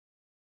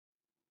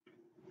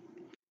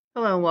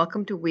Hello and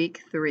welcome to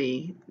week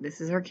 3. This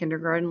is our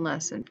kindergarten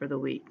lesson for the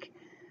week.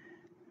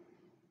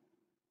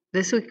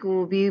 This week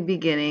we'll be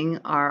beginning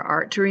our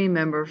Art to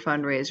Remember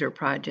fundraiser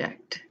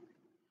project.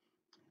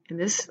 In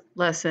this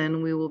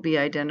lesson we will be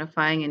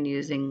identifying and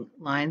using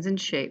lines and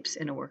shapes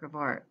in a work of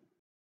art.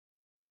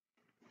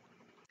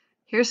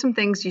 Here's some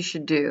things you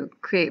should do.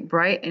 Create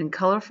bright and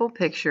colorful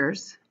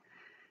pictures.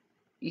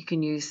 You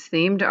can use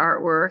themed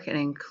artwork and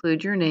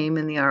include your name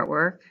in the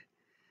artwork.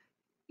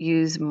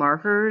 Use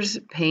markers,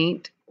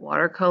 paint,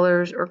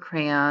 watercolors, or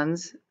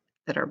crayons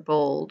that are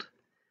bold.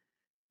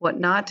 What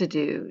not to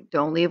do: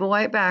 don't leave a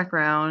white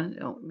background,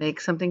 don't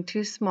make something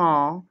too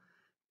small,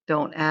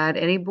 don't add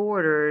any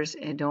borders,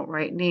 and don't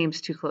write names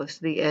too close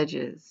to the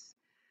edges.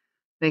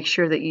 Make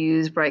sure that you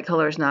use bright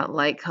colors, not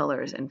light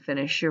colors, and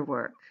finish your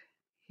work.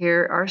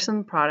 Here are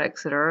some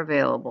products that are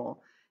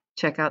available.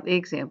 Check out the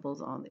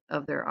examples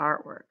of their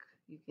artwork.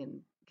 You can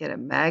get a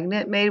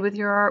magnet made with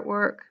your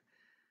artwork.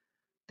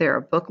 There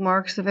are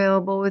bookmarks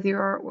available with your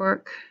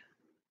artwork.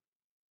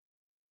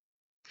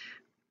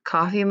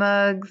 Coffee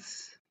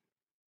mugs.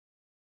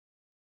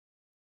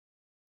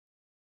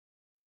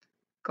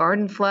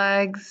 Garden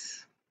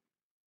flags.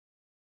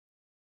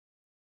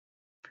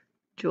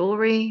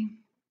 Jewelry.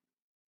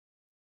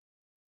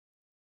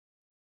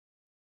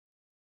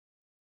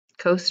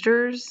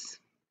 Coasters.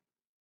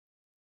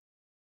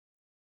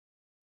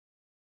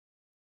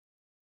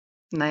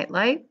 Night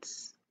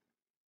lights.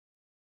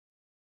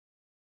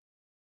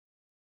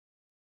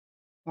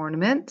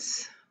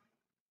 Ornaments.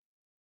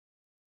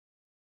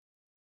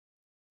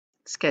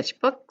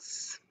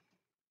 Sketchbooks.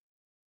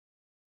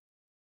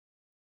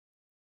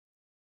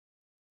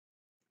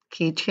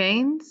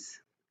 Keychains.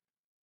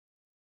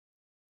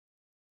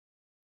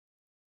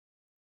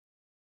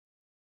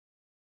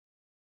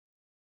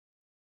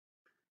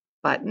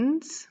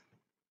 Buttons.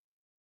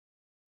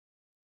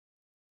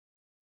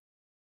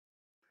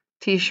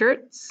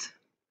 T-shirts.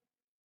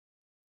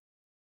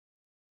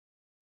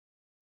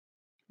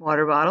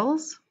 Water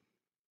bottles.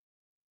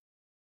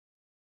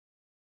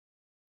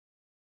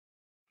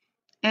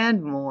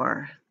 And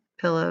more.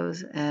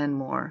 Pillows and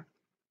more.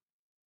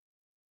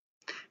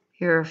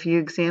 Here are a few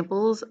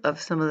examples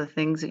of some of the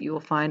things that you will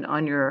find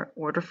on your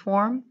order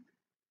form.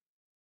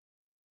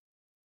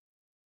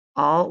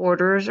 All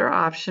orders are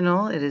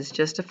optional. It is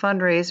just a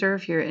fundraiser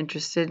if you're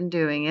interested in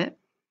doing it,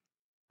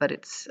 but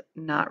it's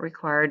not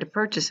required to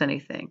purchase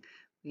anything.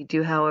 We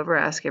do, however,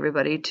 ask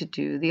everybody to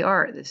do the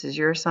art. This is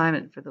your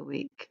assignment for the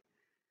week.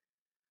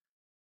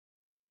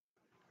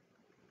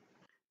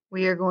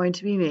 We are going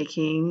to be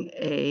making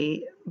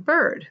a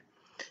bird,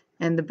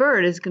 and the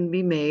bird is going to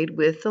be made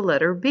with the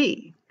letter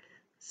B.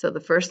 So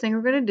the first thing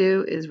we're going to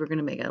do is we're going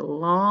to make a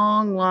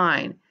long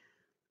line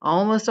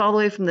almost all the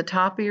way from the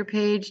top of your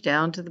page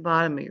down to the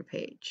bottom of your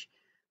page.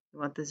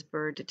 We want this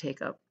bird to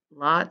take up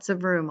lots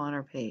of room on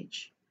our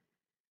page.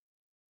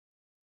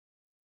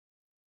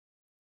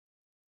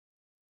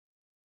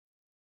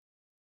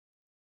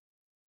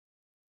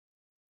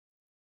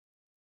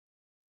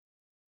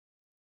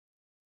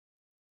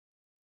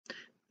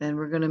 Then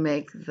we're going to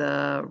make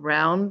the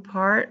round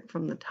part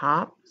from the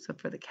top. So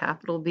for the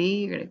capital B,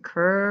 you're going to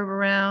curve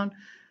around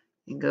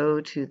and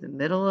go to the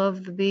middle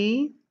of the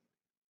B.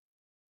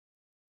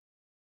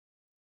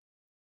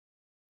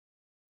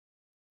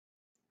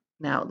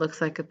 Now it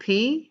looks like a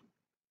P.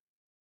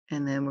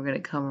 And then we're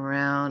going to come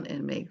around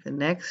and make the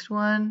next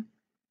one.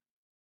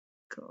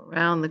 Go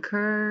around the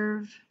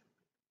curve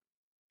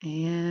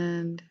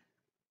and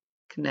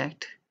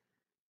connect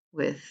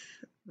with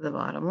the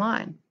bottom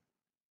line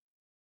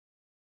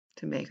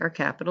to make our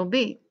capital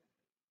B.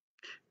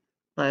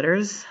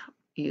 Letters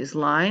use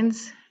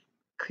lines,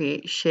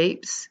 create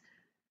shapes,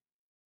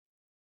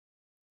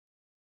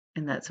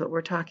 and that's what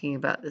we're talking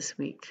about this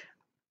week.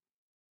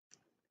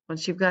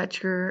 Once you've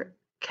got your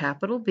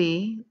capital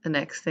B, the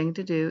next thing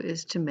to do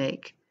is to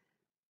make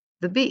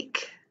the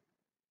beak.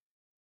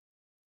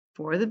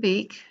 For the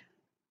beak,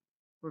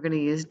 we're going to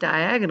use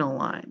diagonal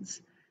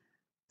lines.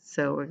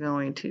 So we're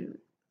going to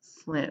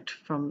slant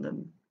from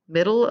the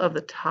middle of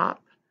the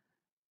top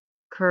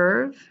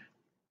curve,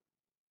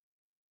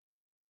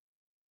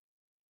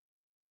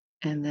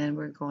 and then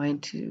we're going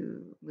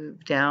to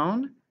move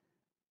down,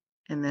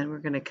 and then we're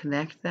going to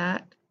connect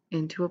that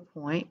into a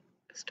point.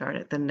 Start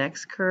at the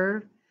next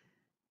curve,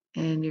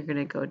 and you're going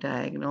to go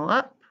diagonal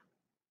up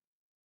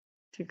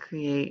to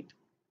create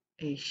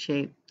a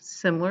shape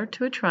similar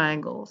to a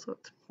triangle, so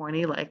it's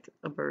pointy like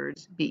a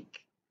bird's beak.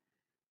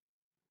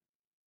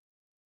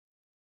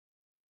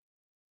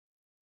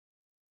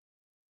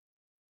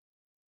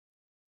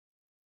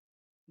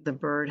 The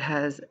bird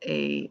has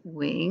a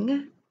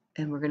wing,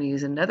 and we're going to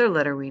use another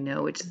letter we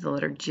know, which is the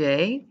letter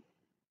J.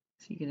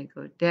 So you're going to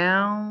go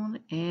down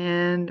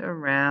and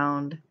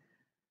around.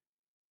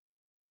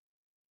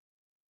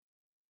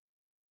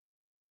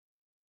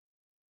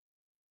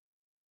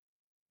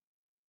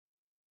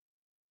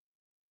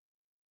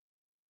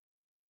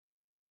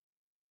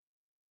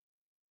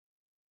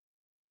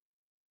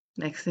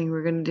 Next thing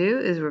we're going to do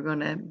is we're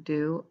going to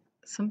do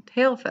some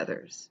tail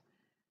feathers.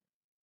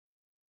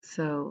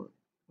 So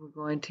we're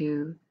going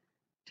to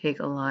take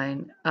a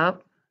line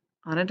up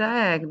on a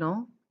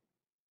diagonal.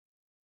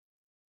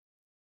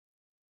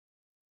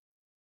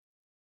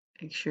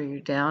 Make sure you're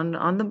down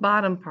on the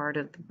bottom part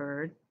of the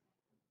bird.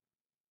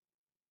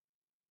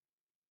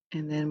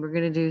 And then we're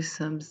going to do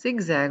some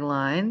zigzag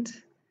lines.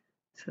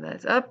 So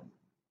that's up,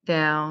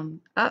 down,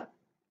 up,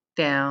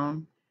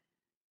 down.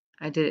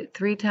 I did it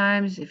 3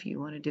 times. If you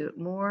want to do it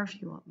more, if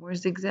you want more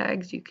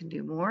zigzags, you can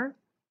do more,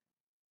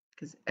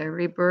 because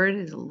every bird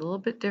is a little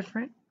bit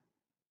different.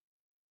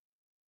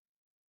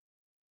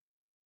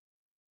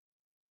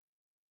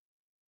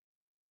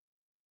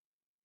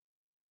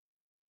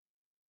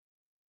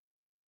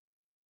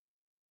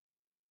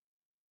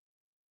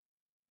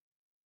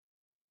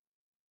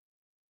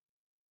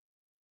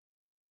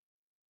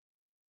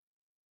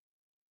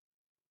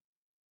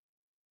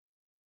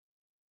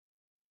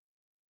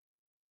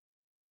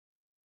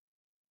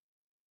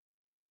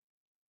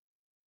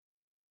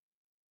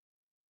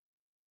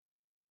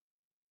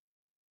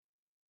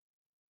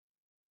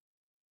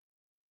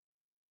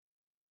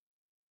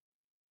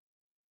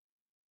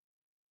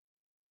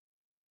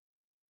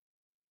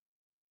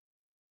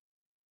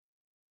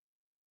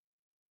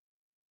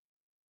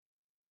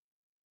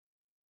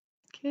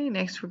 Okay,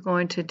 next we're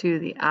going to do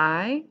the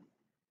eye.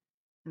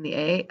 And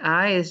the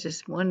eye is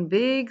just one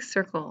big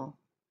circle.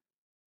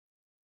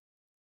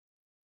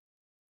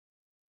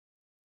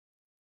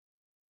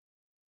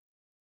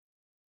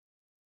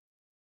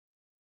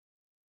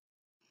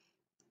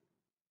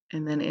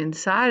 And then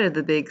inside of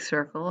the big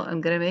circle,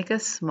 I'm going to make a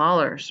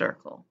smaller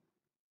circle.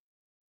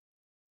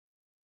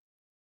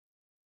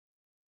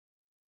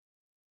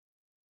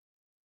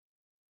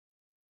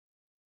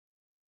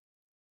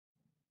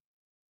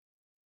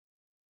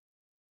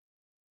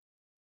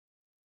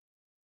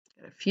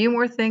 Got a few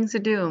more things to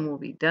do and we'll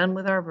be done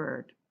with our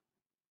bird.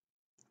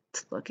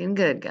 It's looking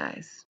good,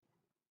 guys.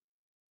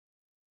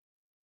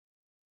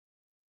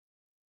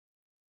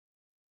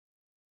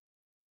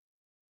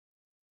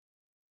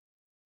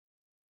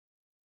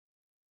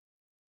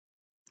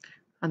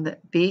 On the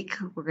beak,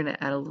 we're going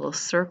to add a little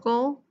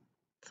circle.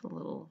 It's a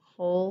little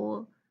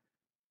hole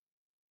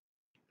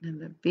in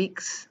the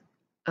beaks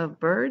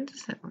of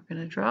birds that we're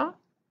going to draw.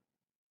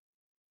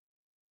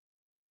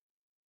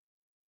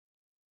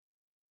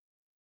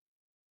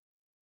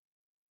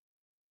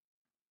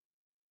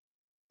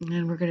 And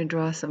then we're going to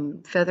draw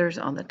some feathers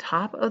on the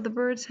top of the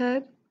bird's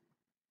head.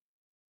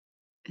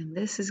 And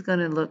this is going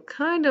to look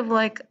kind of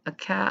like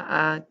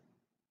a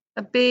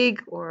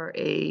big or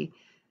a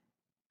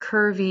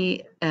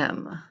curvy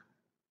M.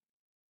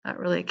 Not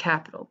really a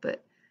capital,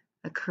 but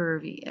a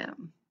curvy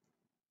M.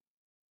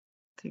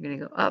 So you're going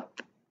to go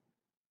up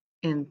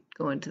and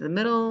go into the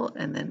middle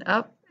and then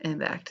up and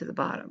back to the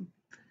bottom.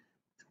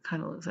 So it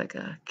kind of looks like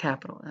a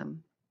capital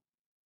M.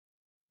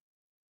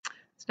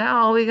 So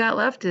now all we got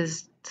left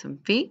is some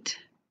feet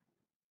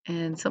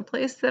and some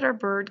place that our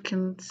bird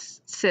can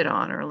sit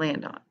on or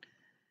land on.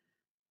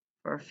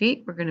 For our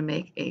feet, we're going to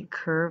make a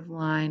curved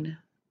line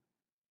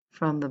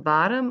from the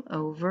bottom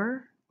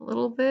over a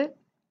little bit.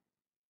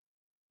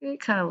 It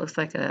kind of looks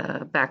like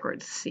a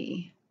backwards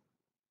C.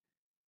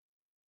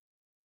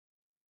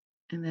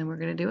 And then we're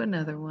going to do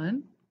another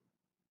one.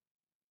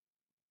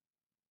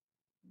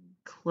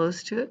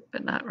 Close to it,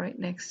 but not right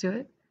next to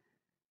it.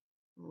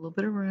 A little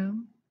bit of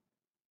room.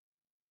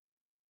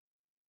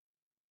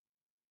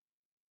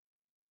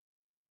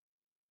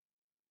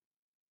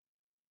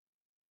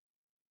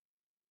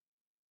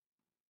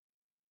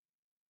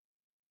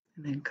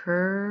 And then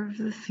curve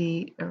the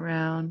feet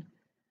around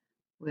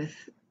with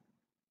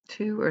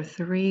 2 or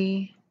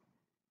 3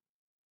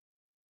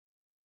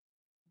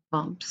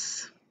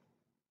 bumps.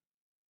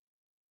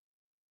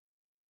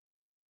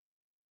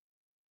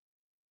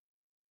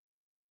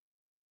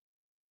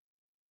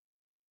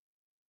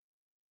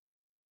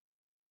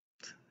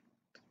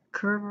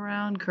 Curve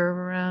around, curve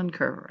around,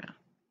 curve around.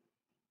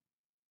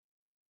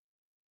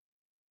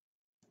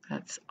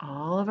 That's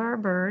all of our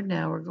bird.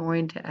 Now we're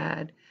going to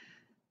add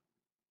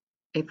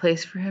a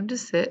place for him to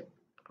sit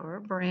or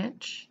a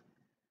branch.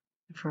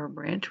 For a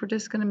branch, we're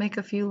just going to make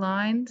a few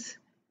lines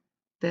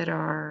that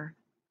are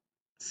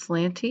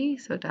slanty,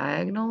 so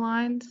diagonal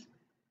lines.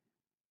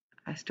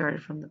 I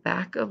started from the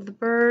back of the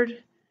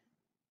bird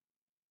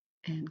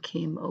and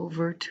came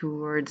over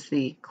towards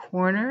the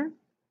corner.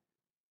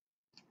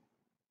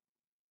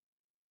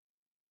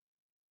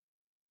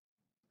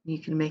 You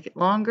can make it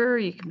longer,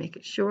 you can make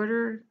it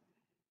shorter.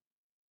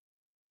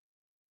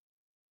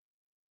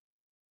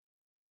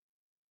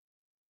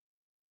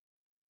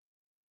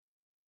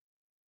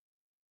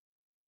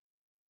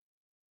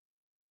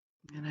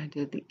 And I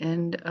did the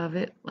end of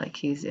it like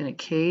he's in a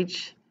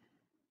cage,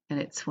 and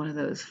it's one of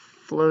those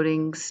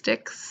floating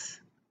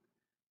sticks.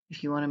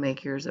 If you want to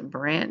make yours a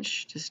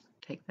branch, just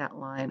take that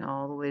line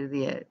all the way to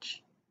the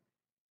edge.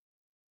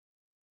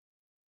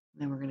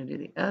 And then we're going to do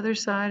the other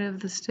side of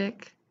the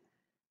stick.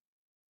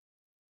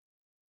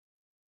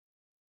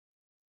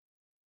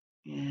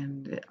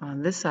 And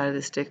on this side of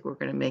the stick, we're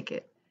going to make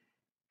it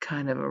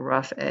kind of a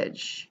rough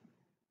edge,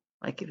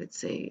 like if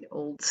it's an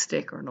old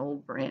stick or an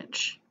old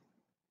branch.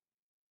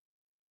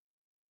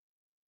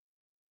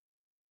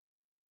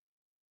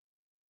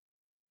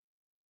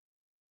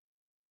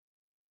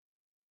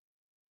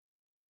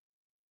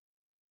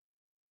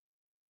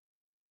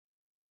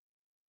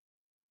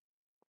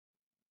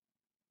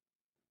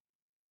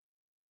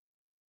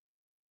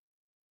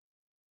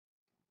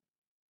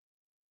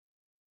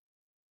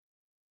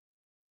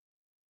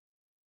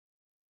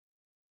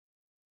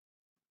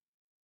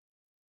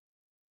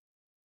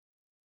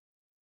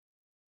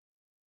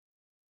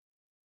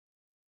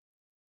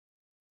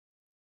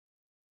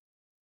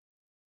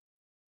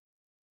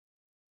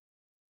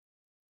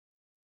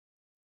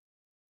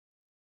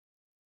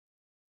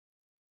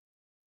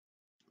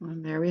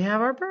 And there we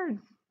have our bird.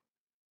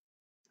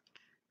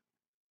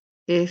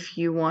 If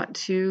you want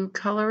to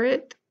color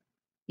it,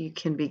 you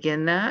can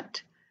begin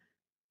that,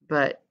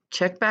 but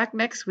check back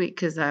next week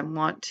because I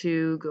want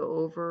to go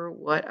over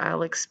what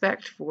I'll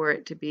expect for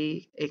it to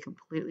be a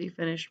completely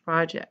finished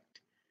project.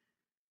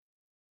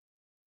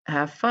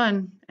 Have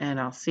fun, and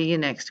I'll see you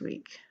next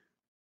week.